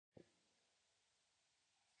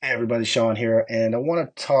Hey everybody, Sean here, and I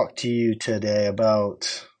want to talk to you today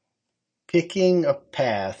about picking a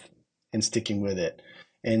path and sticking with it.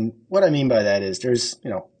 And what I mean by that is there's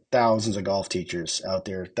thousands of golf teachers out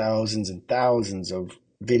there, thousands and thousands of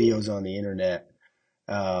videos on the internet,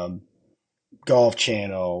 um, golf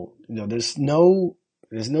channel. There's no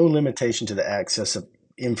limitation to the access of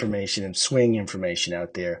information and swing information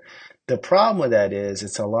out there. The problem with that is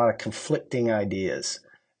it's a lot of conflicting ideas.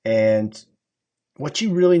 And what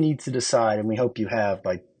you really need to decide, and we hope you have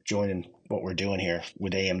by joining what we're doing here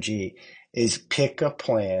with AMG, is pick a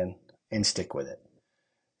plan and stick with it.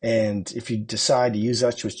 And if you decide to use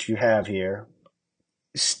that's what you have here,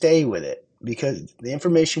 stay with it because the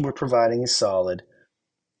information we're providing is solid,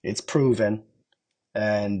 it's proven,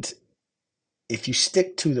 and if you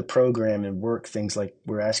stick to the program and work things like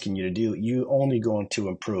we're asking you to do, you only going to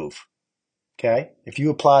improve. Okay? If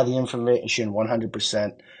you apply the information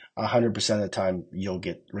 100%, 100% of the time, you'll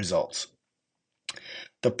get results.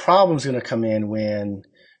 The problem's going to come in when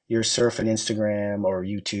you're surfing Instagram or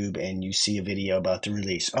YouTube and you see a video about the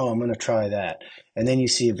release. Oh, I'm going to try that. And then you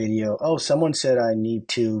see a video. Oh, someone said I need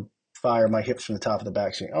to fire my hips from the top of the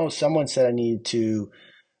backswing. Oh, someone said I need to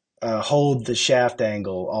hold the shaft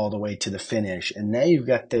angle all the way to the finish. And now you've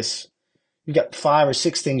got five or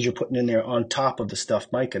six things you're putting in there on top of the stuff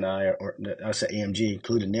Mike and I, or us at AMG,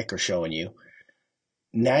 including Nick, are showing you.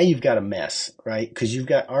 Now you've got a mess, right? Because you've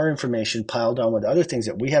got our information piled on with other things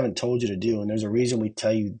that we haven't told you to do, and there's a reason we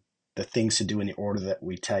tell you the things to do in the order that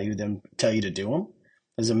we tell you to do them.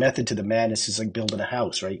 There's a method to the madness. It's like building a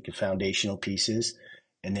house, right? You get foundational pieces,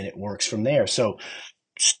 and then it works from there. So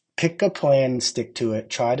pick a plan and stick to it.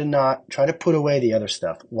 Try to put away the other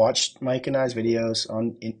stuff. Watch Mike and I's videos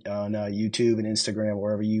on YouTube and Instagram,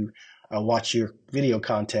 wherever you watch your video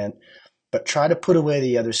content, but try to put away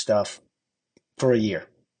the other stuff for a year,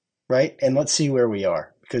 right? And let's see where we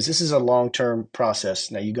are because this is a long-term process.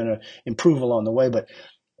 Now you're going to improve along the way, but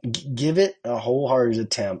give it a wholehearted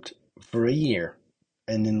attempt for a year,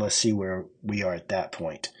 and then let's see where we are at that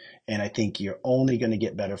point. And I think you're only going to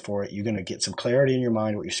get better for it. You're going to get some clarity in your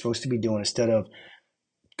mind what you're supposed to be doing instead of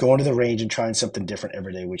going to the range and trying something different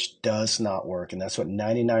every day, which does not work. And that's what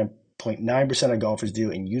 99.9% of golfers do.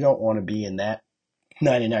 And you don't want to be in that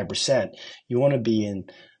 99%. You want to be in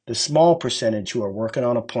the small percentage who are working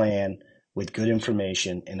on a plan with good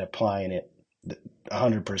information and applying it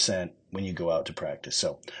 100% when you go out to practice.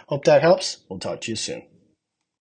 So, hope that helps. We'll talk to you soon.